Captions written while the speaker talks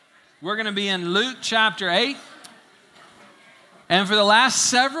We're going to be in Luke chapter 8. And for the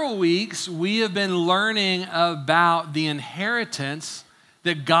last several weeks, we have been learning about the inheritance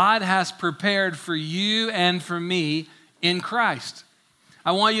that God has prepared for you and for me in Christ.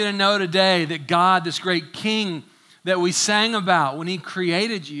 I want you to know today that God, this great King that we sang about, when He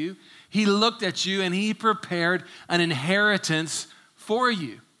created you, He looked at you and He prepared an inheritance for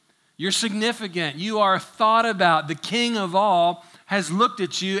you. You're significant. You are thought about. The King of all has looked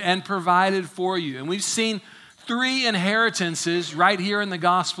at you and provided for you. And we've seen three inheritances right here in the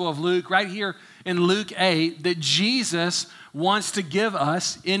Gospel of Luke, right here in Luke 8, that Jesus wants to give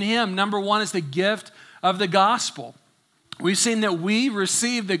us in Him. Number one is the gift of the gospel. We've seen that we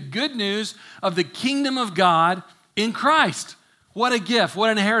receive the good news of the kingdom of God in Christ. What a gift,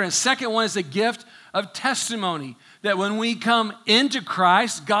 what an inheritance. Second one is the gift of testimony. That when we come into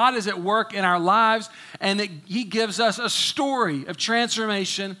Christ, God is at work in our lives and that He gives us a story of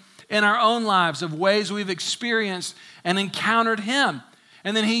transformation in our own lives, of ways we've experienced and encountered Him.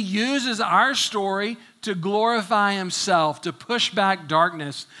 And then He uses our story to glorify Himself, to push back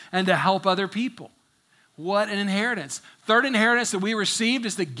darkness, and to help other people. What an inheritance. Third inheritance that we received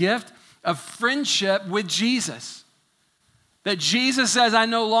is the gift of friendship with Jesus. That Jesus says, I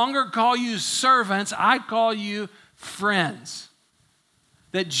no longer call you servants, I call you friends.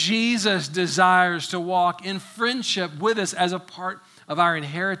 That Jesus desires to walk in friendship with us as a part of our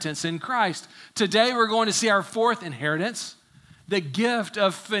inheritance in Christ. Today we're going to see our fourth inheritance, the gift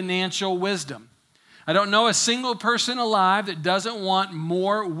of financial wisdom. I don't know a single person alive that doesn't want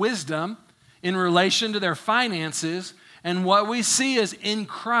more wisdom in relation to their finances. And what we see is in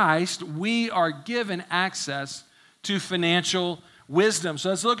Christ, we are given access to financial wisdom. So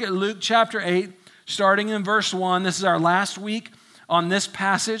let's look at Luke chapter 8. Starting in verse 1, this is our last week on this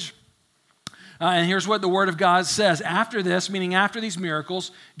passage. And here's what the Word of God says. After this, meaning after these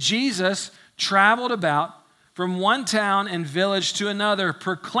miracles, Jesus traveled about from one town and village to another,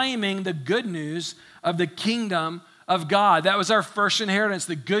 proclaiming the good news of the kingdom of God. That was our first inheritance,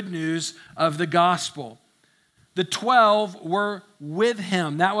 the good news of the gospel. The 12 were with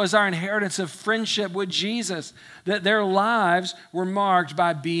Him. That was our inheritance of friendship with Jesus, that their lives were marked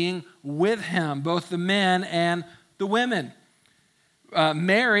by being with Him, both the men and the women.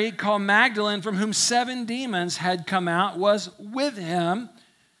 Mary, called Magdalene, from whom 7 demons had come out, was with Him.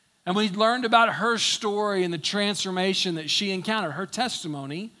 And we learned about her story and the transformation that she encountered, her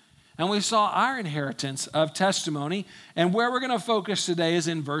testimony. And we saw our inheritance of testimony. And where we're going to focus today is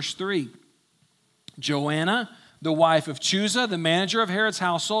in verse 3. Joanna, the wife of Chuza, the manager of Herod's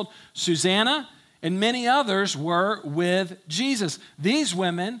household, Susanna, and many others were with Jesus. These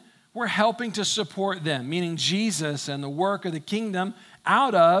women were helping to support them, meaning Jesus and the work of the kingdom,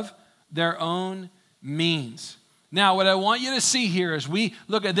 out of their own means. Now, what I want you to see here as we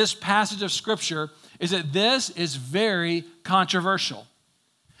look at this passage of Scripture is that this is very controversial.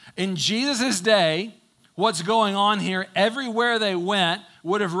 In Jesus' day, what's going on here, everywhere they went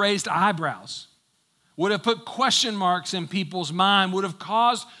would have raised eyebrows, would have put question marks in people's mind, would have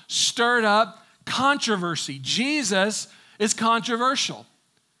stirred up controversy. Jesus is controversial.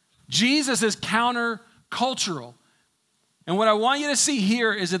 Jesus is countercultural. And what I want you to see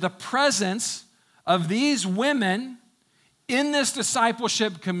here is that the presence of these women in this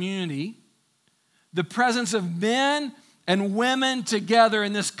discipleship community, the presence of men and women together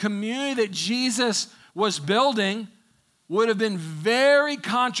in this community that Jesus was building, would have been very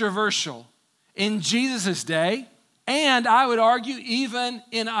controversial in Jesus' day, and I would argue even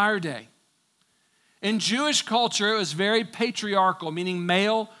in our day. In Jewish culture, it was very patriarchal, meaning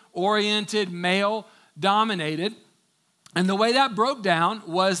male-oriented, male-dominated. And the way that broke down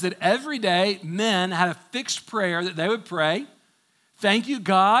was that every day men had a fixed prayer that they would pray. Thank you,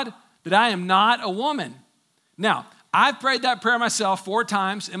 God, that I am not a woman. Now, I've prayed that prayer myself 4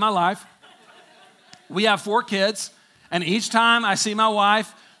 times in my life. We have 4 kids, and each time I see my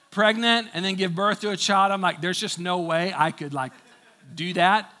wife pregnant and then give birth to a child, I'm like, there's just no way I could do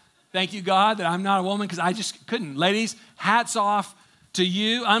that. Thank you, God, that I'm not a woman, because I just couldn't. Ladies, hats off to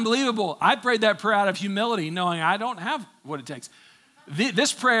you. Unbelievable. I prayed that prayer out of humility, knowing I don't have what it takes.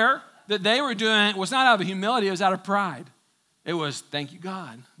 This prayer that they were doing was not out of humility, it was out of pride. It was, thank you,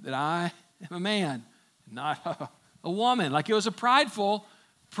 God, that I am a man, not a woman. It was a prideful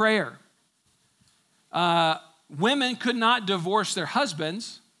prayer. Women could not divorce their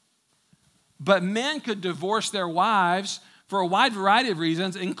husbands, but men could divorce their wives for a wide variety of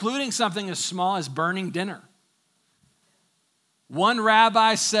reasons, including something as small as burning dinner. One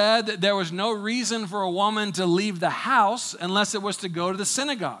rabbi said that there was no reason for a woman to leave the house unless it was to go to the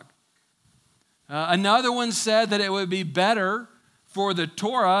synagogue. Another one said that it would be better for the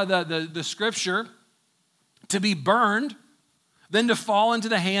Torah, the scripture, to be burned than to fall into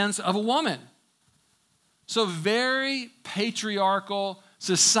the hands of a woman. So very patriarchal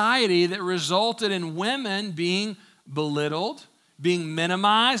society that resulted in women being belittled, being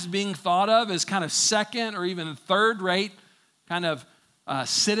minimized, being thought of as kind of second or even third-rate kind of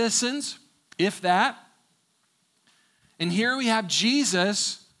citizens, if that. And here we have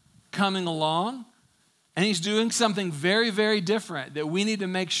Jesus coming along, and he's doing something very, very different that we need to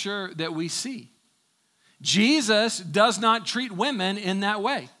make sure that we see. Jesus does not treat women in that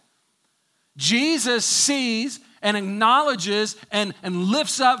way. Jesus sees and acknowledges and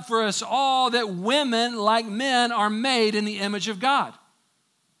lifts up for us all that women, like men, are made in the image of God.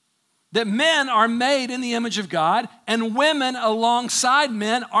 That men are made in the image of God, and women alongside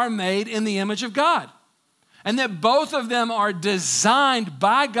men are made in the image of God. And that both of them are designed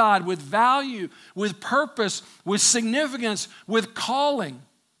by God with value, with purpose, with significance, with calling.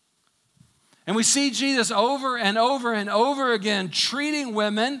 And we see Jesus over and over and over again treating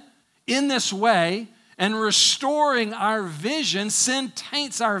women in this way and restoring our vision. Sin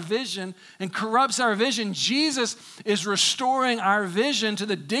taints our vision and corrupts our vision. Jesus is restoring our vision to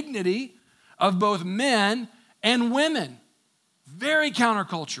the dignity of both men and women. Very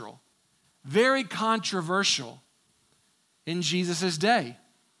countercultural, very controversial in Jesus' day.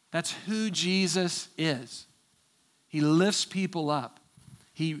 That's who Jesus is. He lifts people up.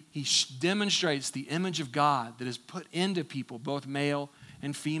 He demonstrates the image of God that is put into people, both male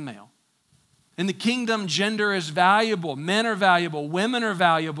and female. In the kingdom, gender is valuable. Men are valuable. Women are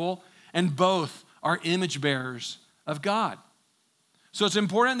valuable. And both are image bearers of God. So it's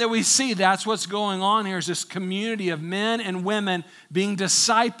important that we see that's what's going on here, is this community of men and women being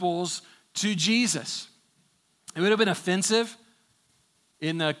disciples to Jesus. It would have been offensive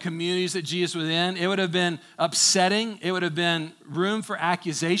in the communities that Jesus was in. It would have been upsetting. It would have been room for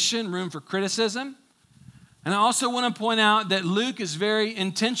accusation, room for criticism. And I also want to point out that Luke is very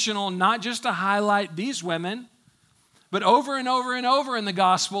intentional, not just to highlight these women, but over and over and over in the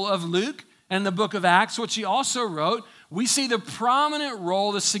Gospel of Luke and the book of Acts, which he also wrote, we see the prominent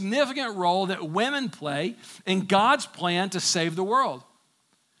role, the significant role that women play in God's plan to save the world.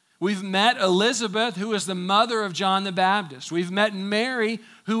 We've met Elizabeth, who is the mother of John the Baptist. We've met Mary,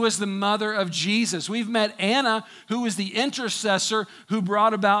 who was the mother of Jesus. We've met Anna, who was the intercessor who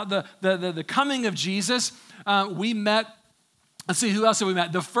brought about the coming of Jesus. We met, let's see, who else have we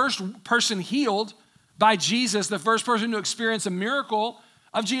met? The first person healed by Jesus, the first person to experience a miracle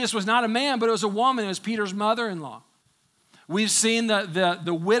of Jesus was not a man, but it was a woman. It was Peter's mother-in-law. We've seen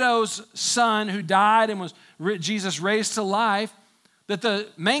the widow's son who died and was Jesus raised to life. That the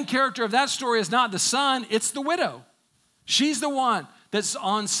main character of that story is not the son, it's the widow. She's the one that's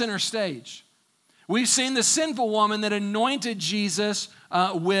on center stage. We've seen the sinful woman that anointed Jesus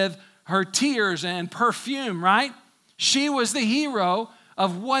with her tears and perfume, right? She was the hero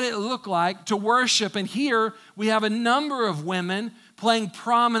of what it looked like to worship. And here we have a number of women playing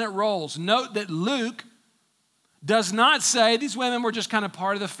prominent roles. Note that Luke does not say these women were just kind of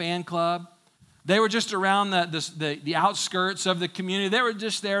part of the fan club. They were just around the outskirts of the community. They were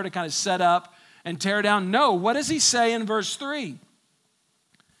just there to kind of set up and tear down. No, what does he say in verse 3?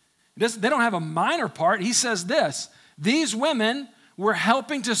 They don't have a minor part. He says this: these women were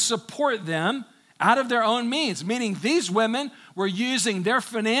helping to support them out of their own means, meaning these women were using their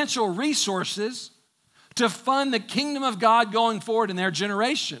financial resources to fund the kingdom of God going forward in their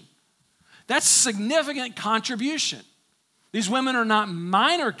generation. That's significant contribution. These women are not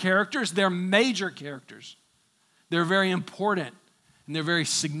minor characters, they're major characters. They're very important and they're very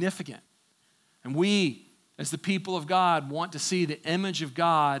significant. And we, as the people of God, want to see the image of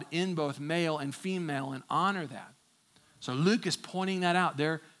God in both male and female and honor that. So Luke is pointing that out.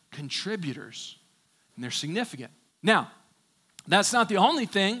 They're contributors and they're significant. Now, that's not the only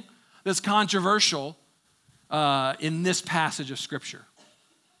thing that's controversial in this passage of Scripture.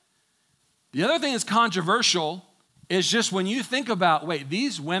 The other thing that's controversial is just when you think about, wait,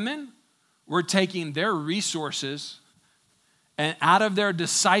 these women were taking their resources and out of their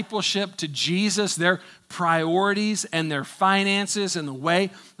discipleship to Jesus, their priorities and their finances and the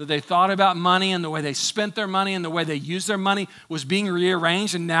way that they thought about money and the way they spent their money and the way they used their money was being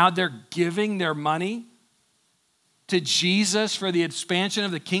rearranged, and now they're giving their money to Jesus for the expansion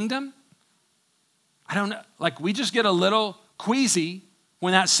of the kingdom. I don't know, like we just get a little queasy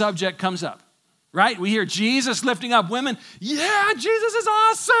when that subject comes up. Right? We hear Jesus lifting up women. Yeah, Jesus is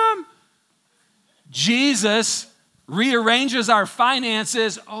awesome. Jesus rearranges our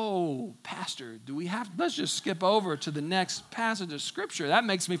finances. Oh, Pastor, let's just skip over to the next passage of Scripture. That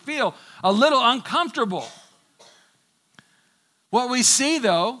makes me feel a little uncomfortable. What we see,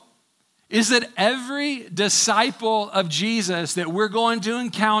 though, is that every disciple of Jesus that we're going to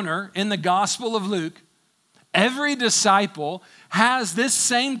encounter in the Gospel of Luke, every disciple has this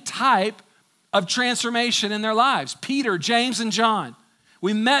same type of transformation in their lives. Peter, James, and John.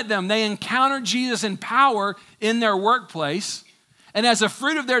 We met them. They encountered Jesus in power in their workplace. And as a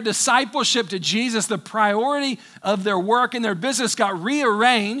fruit of their discipleship to Jesus, the priority of their work and their business got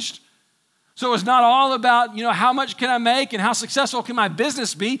rearranged. So it was not all about, how much can I make and how successful can my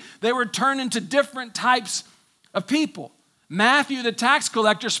business be? They were turned into different types of people. Matthew, the tax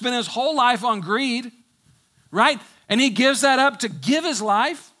collector, spent his whole life on greed, right? And he gives that up to give his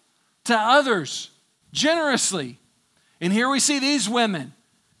life to others generously. And here we see these women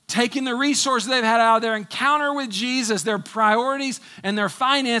taking the resources they've had out of their encounter with Jesus, their priorities and their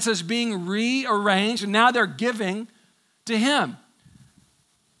finances being rearranged, and now they're giving to him.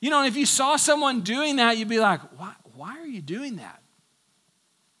 And if you saw someone doing that, you'd be like, why are you doing that?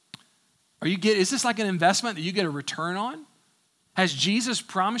 Is this like an investment that you get a return on? Has Jesus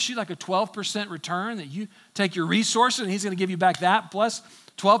promised you like a 12% return, that you take your resources and he's going to give you back that plus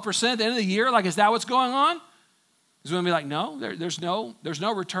 12% at the end of the year? Like, is that what's going on? Is going to be like, no, there's no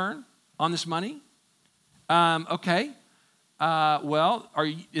return on this money. Okay.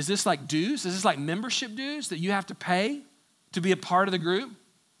 Is this like dues? Is this like membership dues that you have to pay to be a part of the group?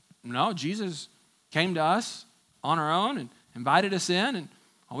 No, Jesus came to us on our own and invited us in, and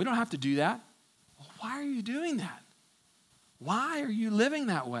we don't have to do that. Well, why are you doing that? Why are you living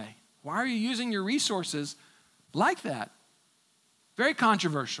that way? Why are you using your resources like that? Very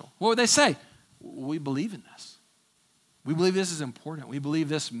controversial. What would they say? We believe in this. We believe this is important. We believe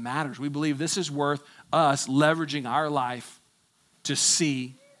this matters. We believe this is worth us leveraging our life to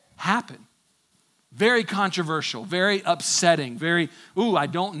see happen. Very controversial, very upsetting, I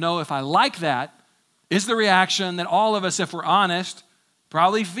don't know if I like that, is the reaction that all of us, if we're honest,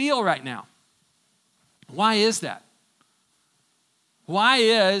 probably feel right now. Why is that? Why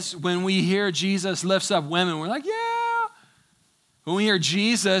is when we hear Jesus lifts up women, we're like, yeah. When we hear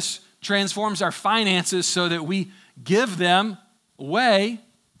Jesus transforms our finances so that we give them away,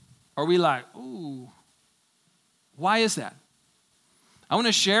 are we like, ooh, why is that? I want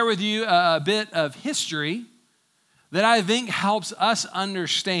to share with you a bit of history that I think helps us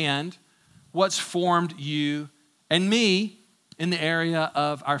understand what's formed you and me in the area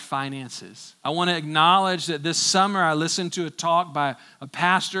of our finances. I want to acknowledge that this summer I listened to a talk by a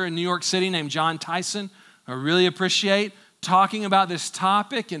pastor in New York City named Jon Tyson. I really appreciate talking about this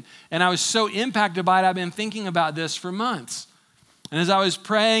topic, and I was so impacted by it, I've been thinking about this for months. And as I was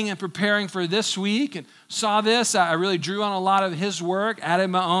praying and preparing for this week and saw this, I really drew on a lot of his work, added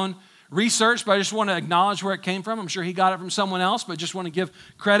my own research, but I just want to acknowledge where it came from. I'm sure he got it from someone else, but just want to give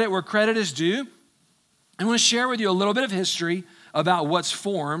credit where credit is due. I want to share with you a little bit of history about what's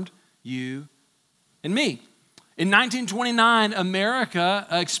formed you and me. In 1929, America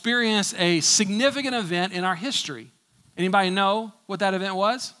experienced a significant event in our history. Anybody know what that event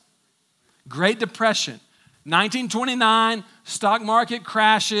was? Great Depression. 1929, stock market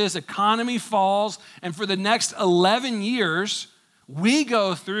crashes, economy falls, and for the next 11 years, we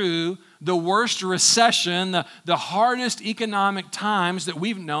go through the worst recession, the hardest economic times that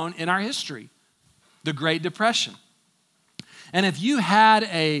we've known in our history, the Great Depression. And if you had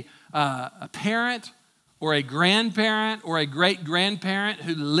a parent or a grandparent or a great-grandparent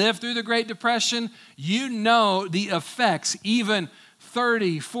who lived through the Great Depression, you know the effects, even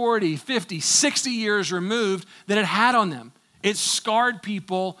 30, 40, 50, 60 years removed, that it had on them. It scarred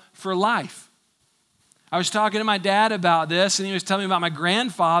people for life. I was talking to my dad about this, and he was telling me about my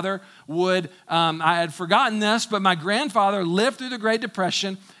grandfather I had forgotten this, but my grandfather lived through the Great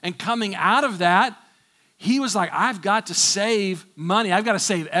Depression, and coming out of that, he was like, I've got to save money. I've got to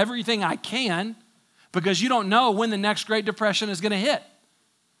save everything I can, because you don't know when the next Great Depression is going to hit.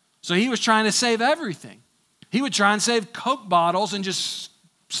 So he was trying to save everything. He would try and save Coke bottles and just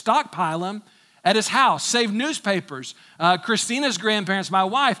stockpile them at his house, save newspapers. Christina's grandparents, my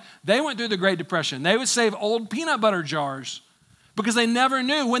wife, they went through the Great Depression. They would save old peanut butter jars because they never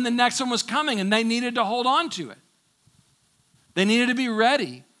knew when the next one was coming, and they needed to hold on to it. They needed to be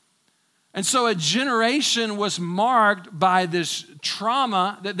ready. And so a generation was marked by this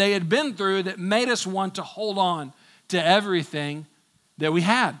trauma that they had been through that made us want to hold on to everything that we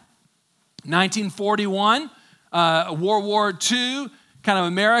had. 1941, World War II, kind of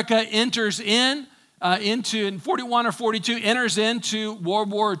America enters in 41 or 42, enters into World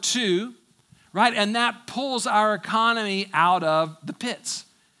War II, right? And that pulls our economy out of the pits.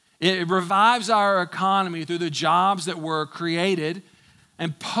 It revives our economy through the jobs that were created.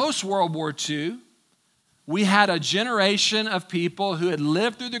 And post-World War II, we had a generation of people who had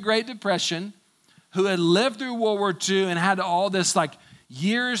lived through the Great Depression, who had lived through World War II and had all this like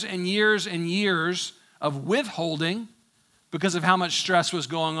years and years and years of withholding because of how much stress was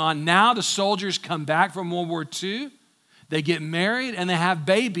going on. Now the soldiers come back from World War II, they get married and they have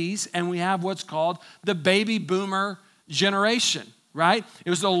babies, and we have what's called the baby boomer generation, right? It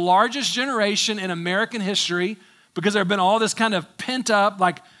was the largest generation in American history because there had been all this kind of pent up,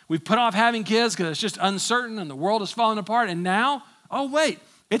 like we've put off having kids because it's just uncertain and the world is falling apart. And now, oh wait,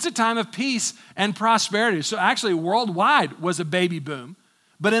 it's a time of peace and prosperity. So actually worldwide was a baby boom.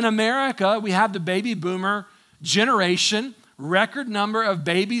 But in America, we have the baby boomer generation, record number of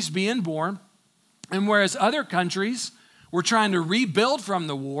babies being born. And whereas other countries were trying to rebuild from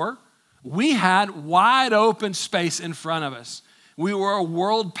the war, we had wide open space in front of us. We were a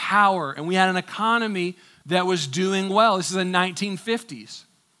world power and we had an economy that was doing well. This is the 1950s.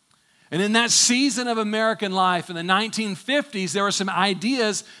 And in that season of American life in the 1950s, there were some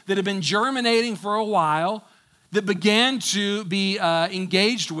ideas that had been germinating for a while that began to be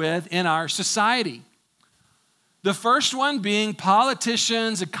engaged with in our society. The first one being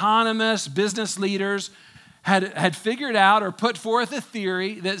politicians, economists, business leaders had figured out or put forth a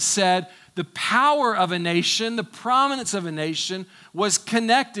theory that said the power of a nation, the prominence of a nation was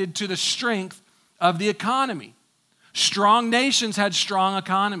connected to the strength of the economy. Strong nations had strong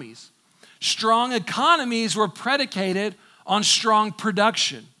economies. Strong economies were predicated on strong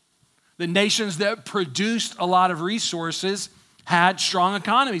production. The nations that produced a lot of resources had strong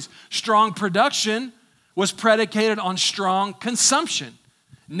economies. Strong production was predicated on strong consumption.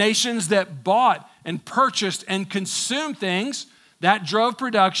 Nations that bought and purchased and consumed things, that drove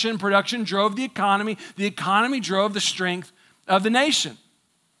production. Production drove the economy. The economy drove the strength of the nation.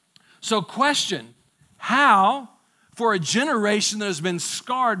 So question, how, for a generation that has been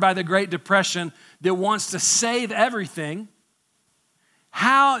scarred by the Great Depression that wants to save everything,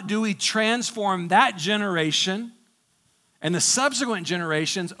 how do we transform that generation and the subsequent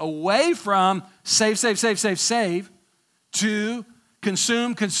generations away from save, to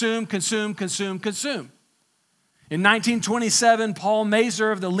consume? In 1927, Paul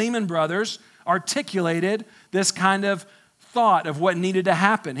Mazur of the Lehman Brothers articulated this kind of thought of what needed to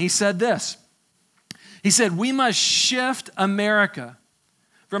happen. He said this. He said, we must shift America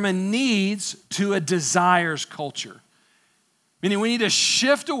from a needs to a desires culture. Meaning we need to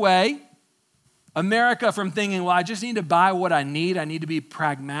shift away America from thinking, well, I just need to buy what I need. I need to be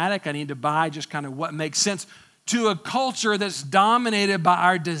pragmatic. I need to buy just kind of what makes sense, to a culture that's dominated by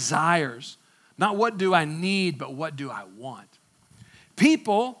our desires. Not what do I need, but what do I want?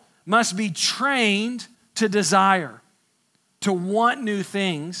 People must be trained to desire, to want new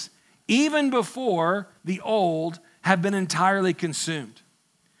things, even before the old have been entirely consumed.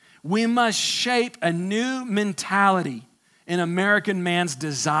 We must shape a new mentality in American man's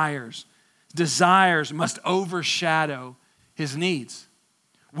desires. Desires must overshadow his needs.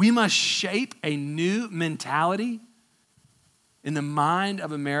 We must shape a new mentality in the mind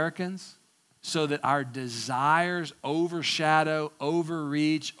of Americans so that our desires overshadow,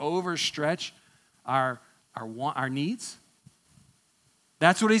 overreach, overstretch our needs.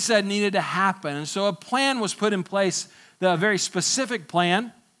 That's what he said needed to happen. And so a plan was put in place, a very specific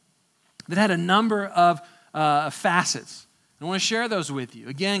plan that had a number of facets. I want to share those with you,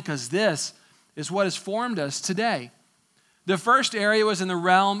 again, because this is what has formed us today. The first area was in the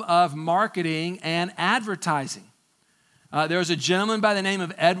realm of marketing and advertising. There was a gentleman by the name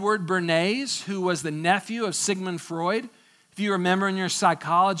of Edward Bernays, who was the nephew of Sigmund Freud. If you remember in your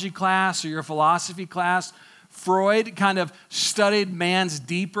psychology class or your philosophy class, Freud kind of studied man's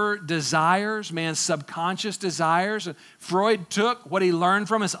deeper desires, man's subconscious desires. Freud took what he learned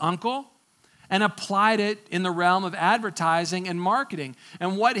from his uncle and applied it in the realm of advertising and marketing.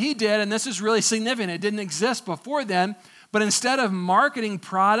 And what he did, and this is really significant, it didn't exist before then, but instead of marketing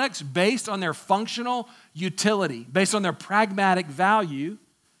products based on their functional utility, based on their pragmatic value,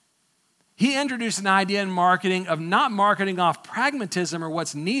 he introduced an idea in marketing of not marketing off pragmatism or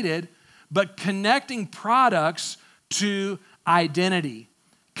what's needed, but connecting products to identity,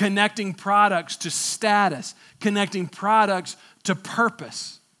 connecting products to status, connecting products to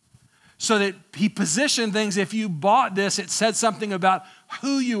purpose. So that he positioned things, if you bought this, it said something about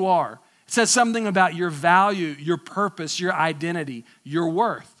who you are. It said something about your value, your purpose, your identity, your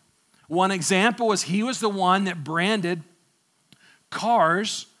worth. One example was he was the one that branded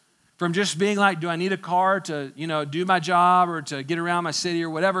cars from just being like, do I need a car to, do my job or to get around my city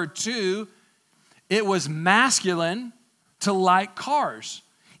or whatever, to it was masculine to like cars.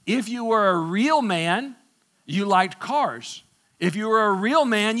 If you were a real man, you liked cars. If you were a real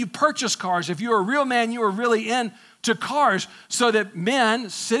man, you purchased cars. If you were a real man, you were really into cars, so that men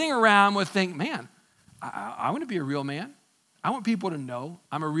sitting around would think, man, I want to be a real man. I want people to know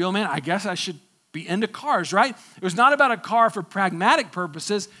I'm a real man. I guess I should be into cars, right? It was not about a car for pragmatic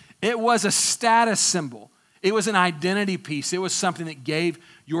purposes. It was a status symbol. It was an identity piece. It was something that gave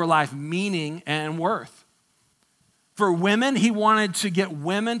your life meaning and worth. For women, he wanted to get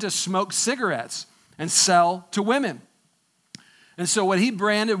women to smoke cigarettes and sell to women. And so what he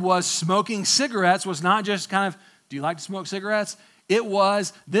branded was smoking cigarettes was not just kind of, do you like to smoke cigarettes?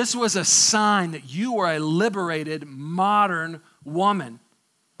 This was a sign that you were a liberated, modern woman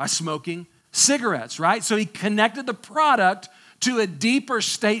by smoking cigarettes, right? So he connected the product to a deeper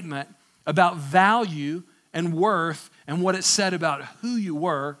statement about value and worth and what it said about who you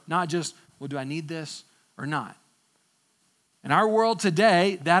were, not just, well, do I need this or not? In our world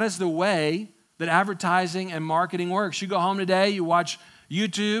today, that is the way that advertising and marketing works. You go home today, you watch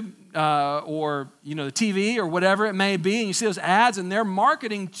YouTube or the TV or whatever it may be, and you see those ads, and they're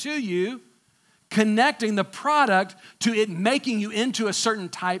marketing to you, connecting the product to it making you into a certain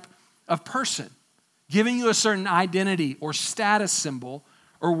type of person, giving you a certain identity or status symbol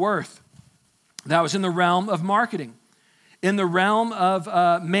or worth. That was in the realm of marketing. In the realm of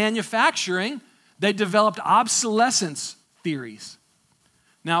manufacturing, they developed obsolescence theories.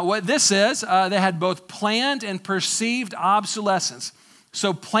 Now, what this is, they had both planned and perceived obsolescence.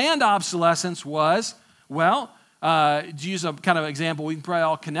 So planned obsolescence was, to use a kind of example we can probably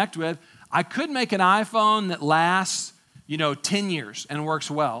all connect with, I could make an iPhone that lasts, 10 years and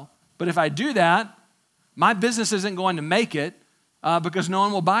works well. But if I do that, my business isn't going to make it because no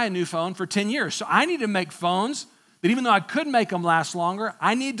one will buy a new phone for 10 years. So I need to make phones that even though I could make them last longer,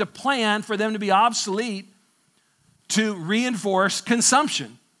 I need to plan for them to be obsolete to reinforce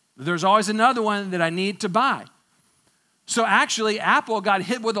consumption. There's always another one that I need to buy. So actually, Apple got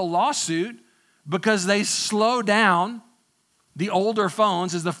hit with a lawsuit because they slow down the older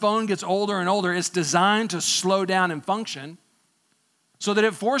phones. As the phone gets older and older, it's designed to slow down and function so that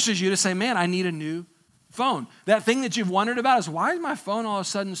it forces you to say, man, I need a new phone. That thing that you've wondered about is, why is my phone all of a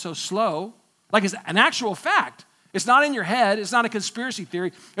sudden so slow? Like, it's an actual fact. It's not in your head. It's not a conspiracy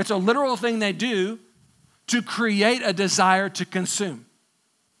theory. It's a literal thing they do to create a desire to consume.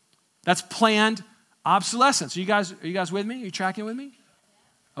 That's planned obsolescence. Are you guys with me? Are you tracking with me?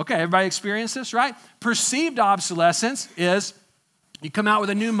 Okay, everybody experience this, right? Perceived obsolescence is you come out with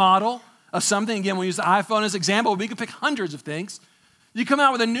a new model of something. Again, we use the iPhone as an example. We can pick hundreds of things. You come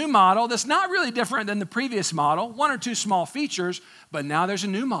out with a new model that's not really different than the previous model, one or two small features, but now there's a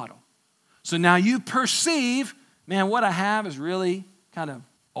new model. So now you perceive, man, what I have is really kind of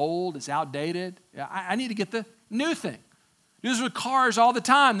old, it's outdated. I need to get the new thing. Do this with cars all the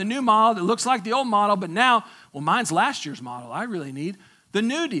time. The new model that looks like the old model, but now, well, mine's last year's model. I really need the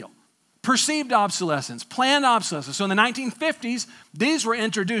new deal. Perceived obsolescence, planned obsolescence. So in the 1950s, these were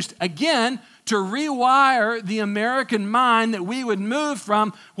introduced again to rewire the American mind, that we would move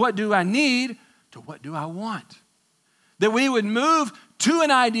from what do I need to what do I want. That we would move to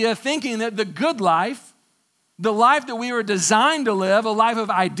an idea thinking that the good life, the life that we were designed to live, a life of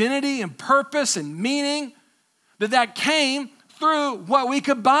identity and purpose and meaning, that came through what we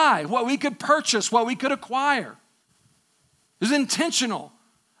could buy, what we could purchase, what we could acquire. It was intentional,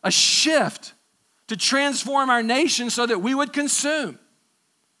 a shift to transform our nation so that we would consume.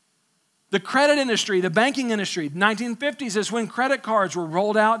 The credit industry, the banking industry, the 1950s is when credit cards were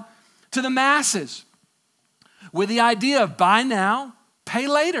rolled out to the masses with the idea of buy now, pay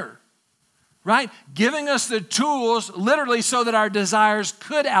later, right? Giving us the tools literally so that our desires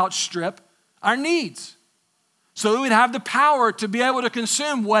could outstrip our needs. So we would have the power to be able to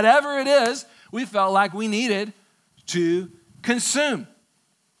consume whatever it is we felt like we needed to consume.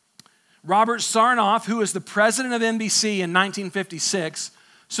 Robert Sarnoff, who was the president of NBC in 1956,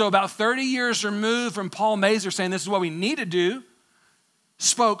 so about 30 years removed from Paul Mazur saying this is what we need to do,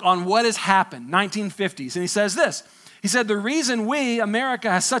 spoke on what has happened, 1950s. And he says this, he said, the reason we, America,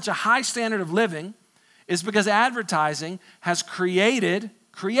 has such a high standard of living is because advertising has created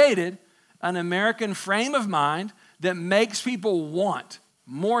an American frame of mind that makes people want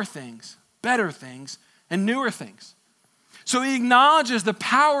more things, better things, and newer things. So he acknowledges the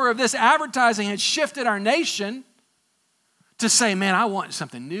power of this advertising had shifted our nation to say, man, I want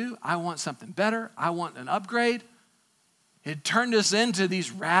something new. I want something better. I want an upgrade. It turned us into these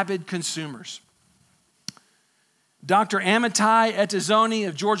rabid consumers. Dr. Amitai Etizoni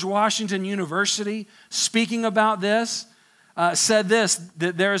of George Washington University, speaking about this, said this,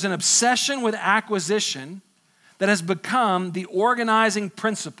 that there is an obsession with acquisition that has become the organizing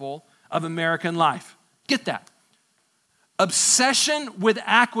principle of American life. Get that. obsession with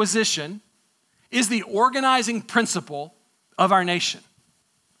acquisition is the organizing principle of our nation.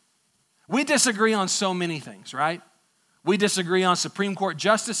 We disagree on so many things, right? We disagree on Supreme Court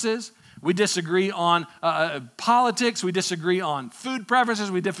justices. We disagree on politics. We disagree on food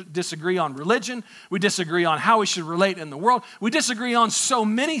preferences. We disagree on religion. We disagree on how we should relate in the world. We disagree on so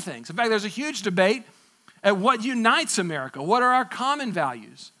many things. In fact, there's a huge debate at what unites America. What are our common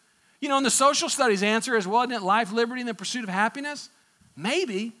values? You know, and the social studies answer is, well, isn't it life, liberty, and the pursuit of happiness?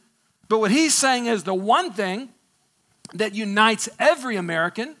 Maybe. But what he's saying is the one thing that unites every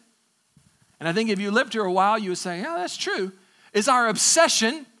American, and I think if you lived here a while, you would say, yeah, that's true, is our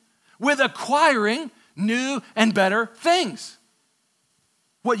obsession with acquiring new and better things.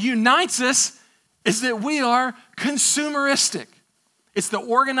 What unites us is that we are consumeristic. It's the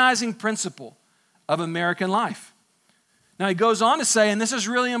organizing principle of American life. Now he goes on to say, and this is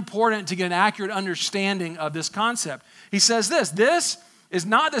really important to get an accurate understanding of this concept. He says this is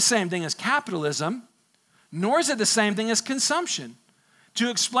not the same thing as capitalism, nor is it the same thing as consumption. To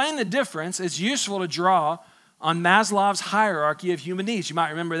explain the difference, it's useful to draw on Maslow's hierarchy of human needs. You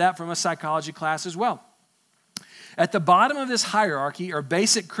might remember that from a psychology class as well. At the bottom of this hierarchy are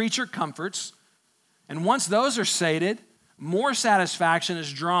basic creature comforts, and once those are sated, more satisfaction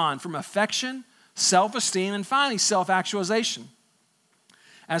is drawn from affection, self-esteem, and finally self-actualization.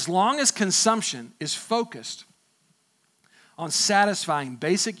 As long as consumption is focused on satisfying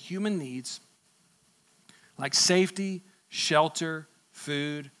basic human needs like safety, shelter,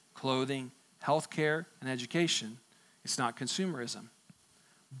 food, clothing, healthcare, and education, it's not consumerism.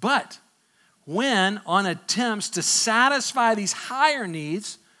 But when on attempts to satisfy these higher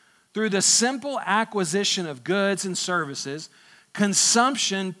needs through the simple acquisition of goods and services,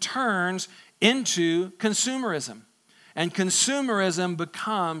 consumption turns into consumerism. And consumerism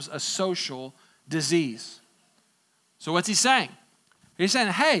becomes a social disease. So what's he saying? He's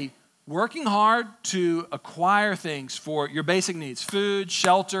saying, hey, working hard to acquire things for your basic needs, food,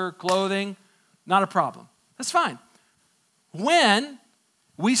 shelter, clothing, not a problem. That's fine. When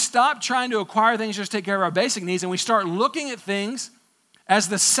we stop trying to acquire things just to take care of our basic needs and we start looking at things as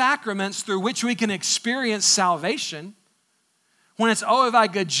the sacraments through which we can experience salvation, when it's, oh, if I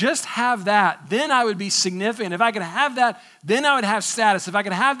could just have that, then I would be significant. If I could have that, then I would have status. If I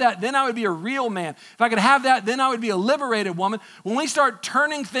could have that, then I would be a real man. If I could have that, then I would be a liberated woman. When we start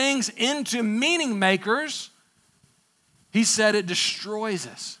turning things into meaning makers, he said it destroys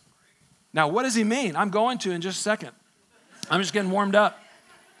us. Now, what does he mean? I'm going to in just a second. I'm just getting warmed up.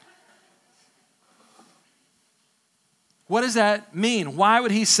 What does that mean? Why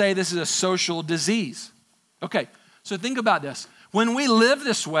would he say this is a social disease? Okay, so think about this. When we live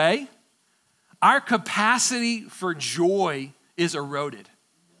this way, our capacity for joy is eroded.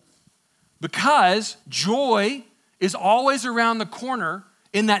 Because joy is always around the corner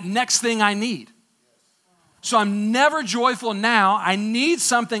in that next thing I need. So I'm never joyful now. I need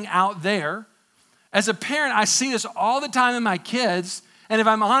something out there. As a parent, I see this all the time in my kids. And if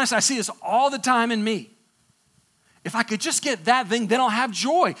I'm honest, I see this all the time in me. If I could just get that thing, then I'll have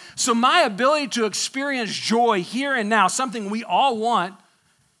joy. So my ability to experience joy here and now, something we all want,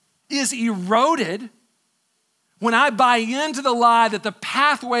 is eroded when I buy into the lie that the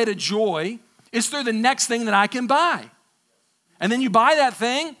pathway to joy is through the next thing that I can buy. And then you buy that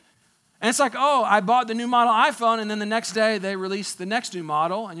thing, and it's like, oh, I bought the new model iPhone, and then the next day they release the next new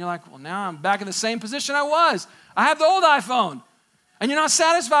model, and you're like, well, now I'm back in the same position I was. I have the old iPhone. And you're not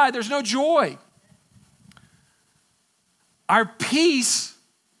satisfied. There's no joy. Our peace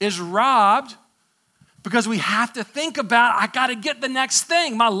is robbed because we have to think about, I got to get the next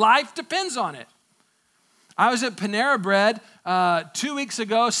thing. My life depends on it. I was at Panera Bread 2 weeks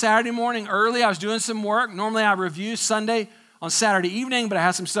ago, Saturday morning early. I was doing some work. Normally I review Sunday on Saturday evening, but I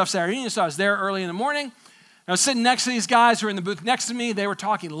had some stuff Saturday evening, so I was there early in the morning. I was sitting next to these guys who were in the booth next to me. They were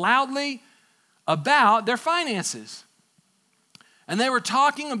talking loudly about their finances. And they were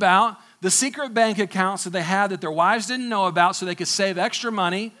talking about the secret bank accounts that they had that their wives didn't know about so they could save extra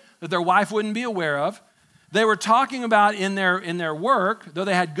money that their wife wouldn't be aware of. They were talking about in their work, though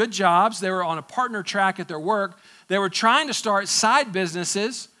they had good jobs, they were on a partner track at their work, they were trying to start side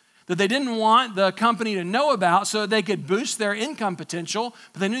businesses that they didn't want the company to know about so that they could boost their income potential,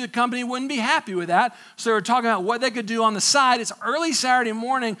 but they knew the company wouldn't be happy with that. So they were talking about what they could do on the side. It's early Saturday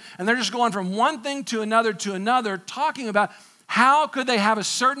morning, and they're just going from one thing to another, talking about how could they have a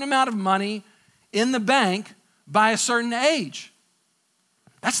certain amount of money in the bank by a certain age.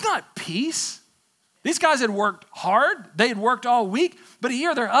 That's not peace. These guys had worked hard. They had worked all week, but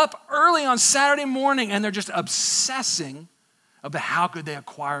here they're up early on Saturday morning, and they're just obsessing about how could they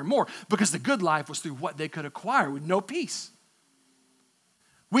acquire more, because the good life was through what they could acquire with no peace.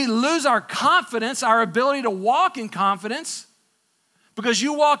 We lose our confidence, our ability to walk in confidence, because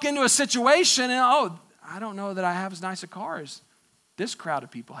you walk into a situation and, I don't know that I have as nice a car as this crowd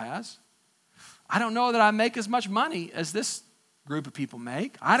of people has. I don't know that I make as much money as this group of people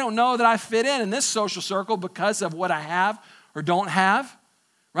make. I don't know that I fit in this social circle because of what I have or don't have,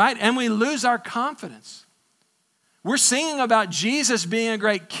 right? And we lose our confidence. We're singing about Jesus being a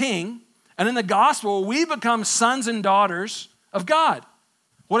great king, and in the gospel, we become sons and daughters of God.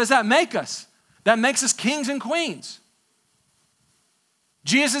 What does that make us? That makes us kings and queens.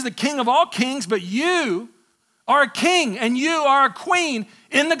 Jesus is the king of all kings, but you are a king and you are a queen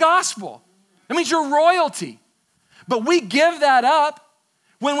in the gospel. That means you're royalty. But we give that up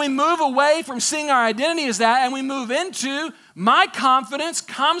when we move away from seeing our identity as that and we move into my confidence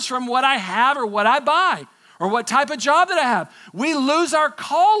comes from what I have or what I buy or what type of job that I have. We lose our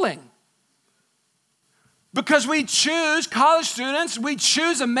calling because we choose, college students, we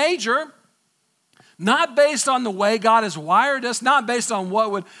choose a major not based on the way God has wired us, not based on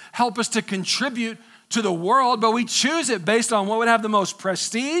what would help us to contribute to the world, but we choose it based on what would have the most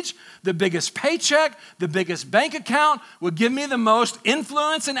prestige, the biggest paycheck, the biggest bank account, would give me the most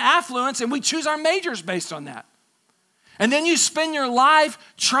influence and affluence, and we choose our majors based on that. And then you spend your life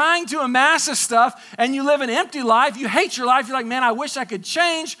trying to amass this stuff, and you live an empty life. You hate your life. You're like, man, I wish I could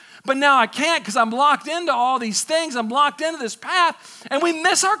change, but now I can't because I'm locked into all these things. I'm locked into this path, and we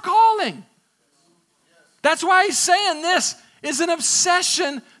miss our calling. That's why he's saying this is an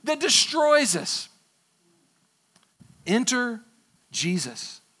obsession that destroys us. Enter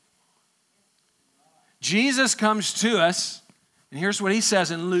Jesus. Jesus comes to us, and here's what he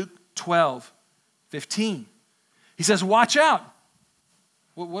says in Luke 12:15. He says, watch out.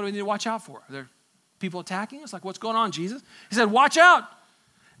 What do we need to watch out for? Are there people attacking us? Like, what's going on, Jesus? He said, watch out.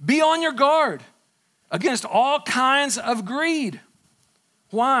 Be on your guard against all kinds of greed.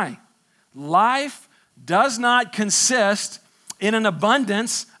 Why? Life does not consist in an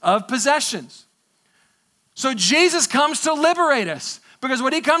abundance of possessions. So Jesus comes to liberate us because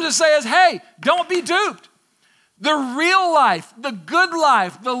what he comes to say is, hey, don't be duped. The real life, the good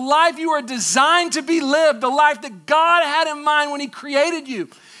life, the life you are designed to be lived, the life that God had in mind when he created you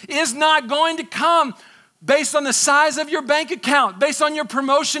is not going to come based on the size of your bank account, based on your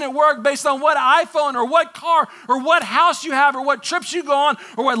promotion at work, based on what iPhone or what car or what house you have or what trips you go on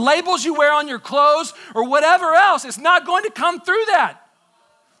or what labels you wear on your clothes or whatever else. It's not going to come through that.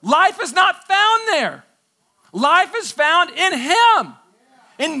 Life is not found there. Life is found in him,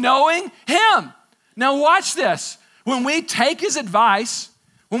 in knowing him. Now watch this. When we take his advice,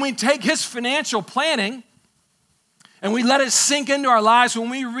 when we take his financial planning, and we let it sink into our lives, when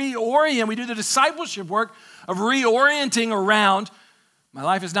we reorient, we do the discipleship work of reorienting around, my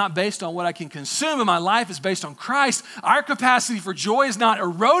life is not based on what I can consume, and my life is based on Christ. Our capacity for joy is not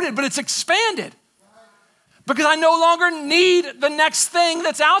eroded, but it's expanded. Because I no longer need the next thing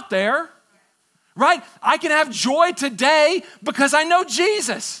that's out there, right? I can have joy today because I know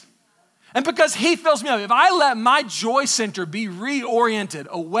Jesus. And because he fills me up. If I let my joy center be reoriented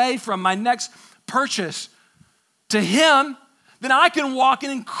away from my next purchase to him, then I can walk in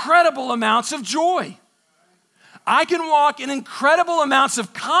incredible amounts of joy. I can walk in incredible amounts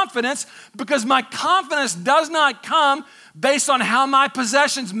of confidence because my confidence does not come based on how my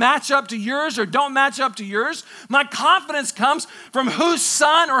possessions match up to yours or don't match up to yours. My confidence comes from whose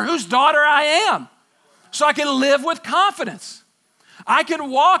son or whose daughter I am. So I can live with confidence. I can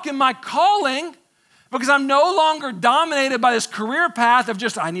walk in my calling because I'm no longer dominated by this career path of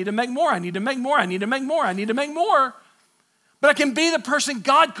just, I need to make more, I need to make more, I need to make more, I need to make more. But I can be the person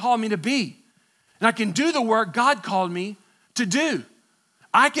God called me to be. And I can do the work God called me to do.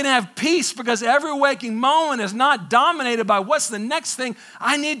 I can have peace because every waking moment is not dominated by what's the next thing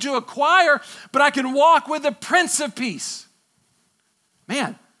I need to acquire, but I can walk with the Prince of Peace.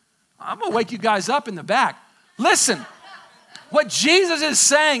 Man, I'm going to wake you guys up in the back. Listen, what Jesus is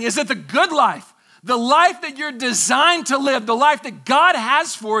saying is that the good life, the life that you're designed to live, the life that God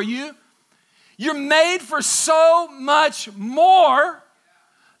has for you, you're made for so much more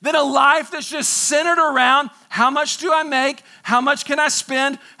than a life that's just centered around how much do I make, how much can I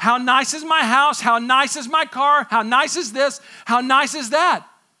spend, how nice is my house, how nice is my car, how nice is this, how nice is that.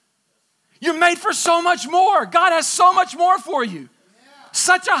 You're made for so much more. God has so much more for you.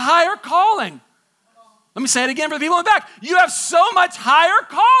 Such a higher calling. Let me say it again for the people in the back. You have so much higher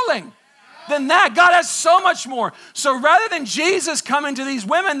calling than that. God has so much more. So rather than Jesus coming to these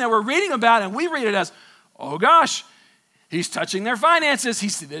women that we're reading about, and we read it as, oh gosh, he's touching their finances.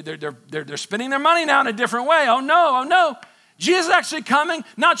 They're spending their money now in a different way. Oh no. Jesus is actually coming,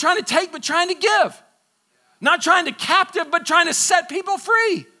 not trying to take, but trying to give. Not trying to captive, but trying to set people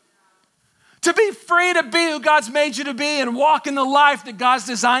free. To be free to be who God's made you to be and walk in the life that God's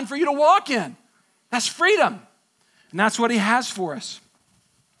designed for you to walk in. That's freedom. And that's what he has for us.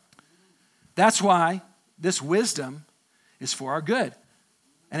 That's why this wisdom is for our good.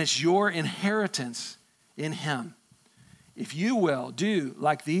 And it's your inheritance in him. If you will do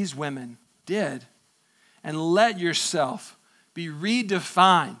like these women did and let yourself be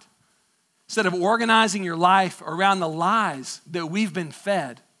redefined instead of organizing your life around the lies that we've been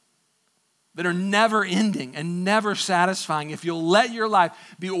fed that are never ending and never satisfying. If you'll let your life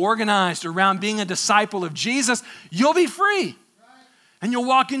be organized around being a disciple of Jesus, you'll be free and you'll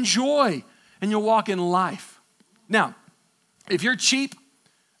walk in joy and you'll walk in life. Now, if you're cheap,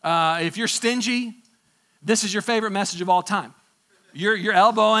 if you're stingy, this is your favorite message of all time. You're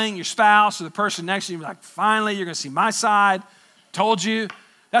elbowing your spouse or the person next to you, like, finally, you're going to see my side. Told you.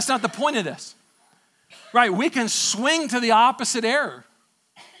 That's not the point of this, right? We can swing to the opposite error,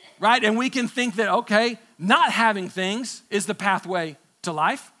 right? And we can think that, okay, not having things is the pathway to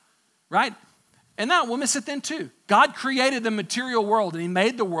life, right? And that, we'll miss it then too. God created the material world and he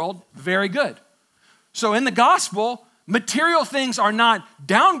made the world very good. So in the gospel, material things are not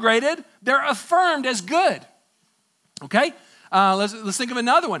downgraded, they're affirmed as good, okay? Let's think of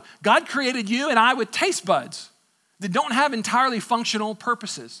another one. God created you and I with taste buds that don't have entirely functional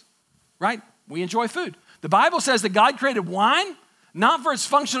purposes, right? We enjoy food. The Bible says that God created wine, not for its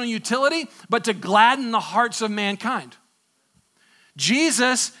functional utility, but to gladden the hearts of mankind.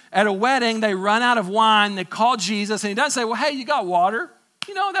 Jesus, at a wedding, they run out of wine, they call Jesus, and he doesn't say, well, hey, you got water?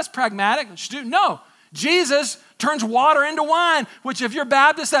 You know, that's pragmatic. No, Jesus turns water into wine, which if you're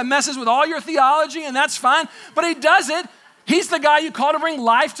Baptist, that messes with all your theology, and that's fine, but he does it. He's the guy you call to bring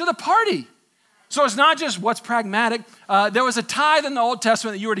life to the party. So it's not just what's pragmatic. There was a tithe in the Old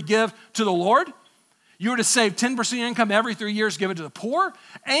Testament that you were to give to the Lord. You were to save 10% of your income every 3 years, give it to the poor.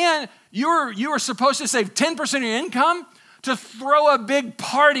 And you were supposed to save 10% of your income to throw a big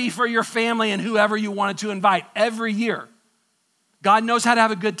party for your family and whoever you wanted to invite every year. God knows how to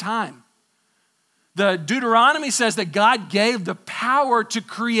have a good time. The Deuteronomy says that God gave the power to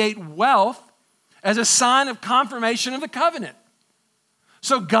create wealth as a sign of confirmation of the covenant.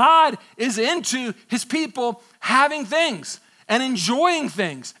 So God is into his people having things and enjoying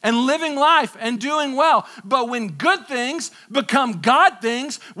things and living life and doing well. But when good things become God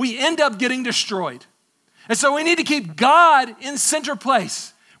things, we end up getting destroyed. And so we need to keep God in center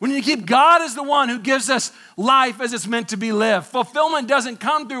place. We need to keep God as the one who gives us life as it's meant to be lived. Fulfillment doesn't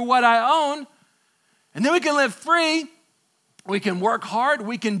come through what I own. And then we can live free. We can work hard.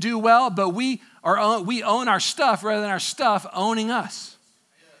 We can do well. But we own our stuff rather than our stuff owning us.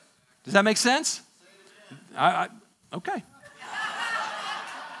 Does that make sense? Okay.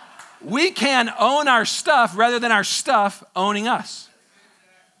 We can own our stuff rather than our stuff owning us.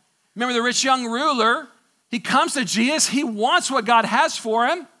 Remember the rich young ruler? He comes to Jesus. He wants what God has for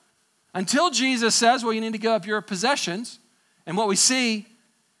him until Jesus says, well, you need to give up your possessions. And what we see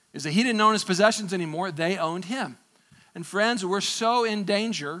is that he didn't own his possessions anymore. They owned him. And friends, we're so in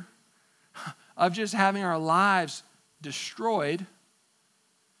danger of just having our lives destroyed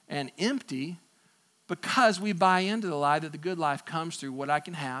and empty because we buy into the lie that the good life comes through what I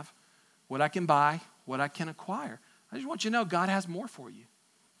can have, what I can buy, what I can acquire. I just want you to know God has more for you.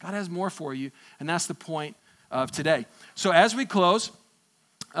 God has more for you, and that's the point of today. So as we close,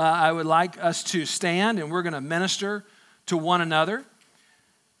 I would like us to stand, and we're going to minister to one another.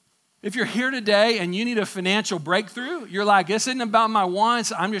 If you're here today and you need a financial breakthrough, you're like, this isn't about my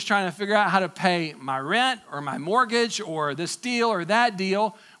wants. I'm just trying to figure out how to pay my rent or my mortgage or this deal or that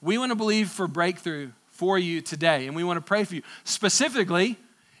deal. We want to believe for breakthrough for you today, and we want to pray for you. Specifically,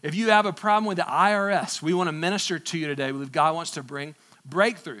 if you have a problem with the IRS, we want to minister to you today. We believe God wants to bring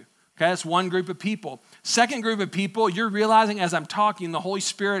breakthrough. Okay, that's one group of people. Second group of people, you're realizing as I'm talking, the Holy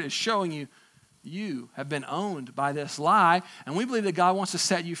Spirit is showing you, you have been owned by this lie, and we believe that God wants to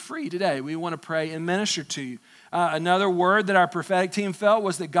set you free today. We want to pray and minister to you. Another word that our prophetic team felt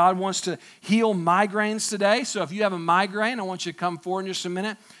was that God wants to heal migraines today. So if you have a migraine, I want you to come forward in just a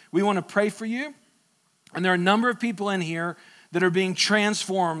minute. We want to pray for you. And there are a number of people in here that are being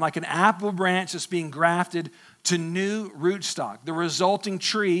transformed like an apple branch that's being grafted to new rootstock. The resulting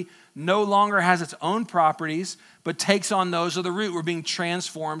tree no longer has its own properties, but takes on those of the root. We're being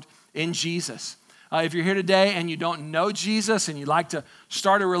transformed in Jesus. If you're here today and you don't know Jesus and you'd like to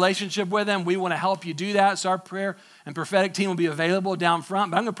start a relationship with him, we want to help you do that. So our prayer and prophetic team will be available down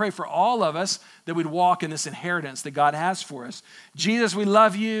front. But I'm going to pray for all of us that we'd walk in this inheritance that God has for us. Jesus, we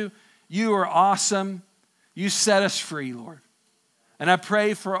love you. You are awesome. You set us free, Lord. And I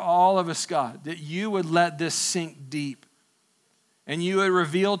pray for all of us, God, that you would let this sink deep and you would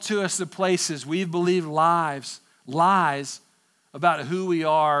reveal to us the places we believe lies about who we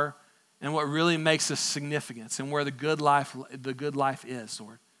are and what really makes us significant and where the good life is,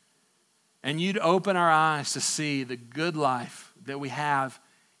 Lord. And you'd open our eyes to see the good life that we have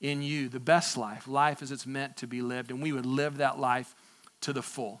in you, the best life as it's meant to be lived, and we would live that life to the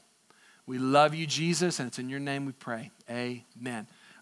full. We love you, Jesus, and it's in your name we pray. Amen.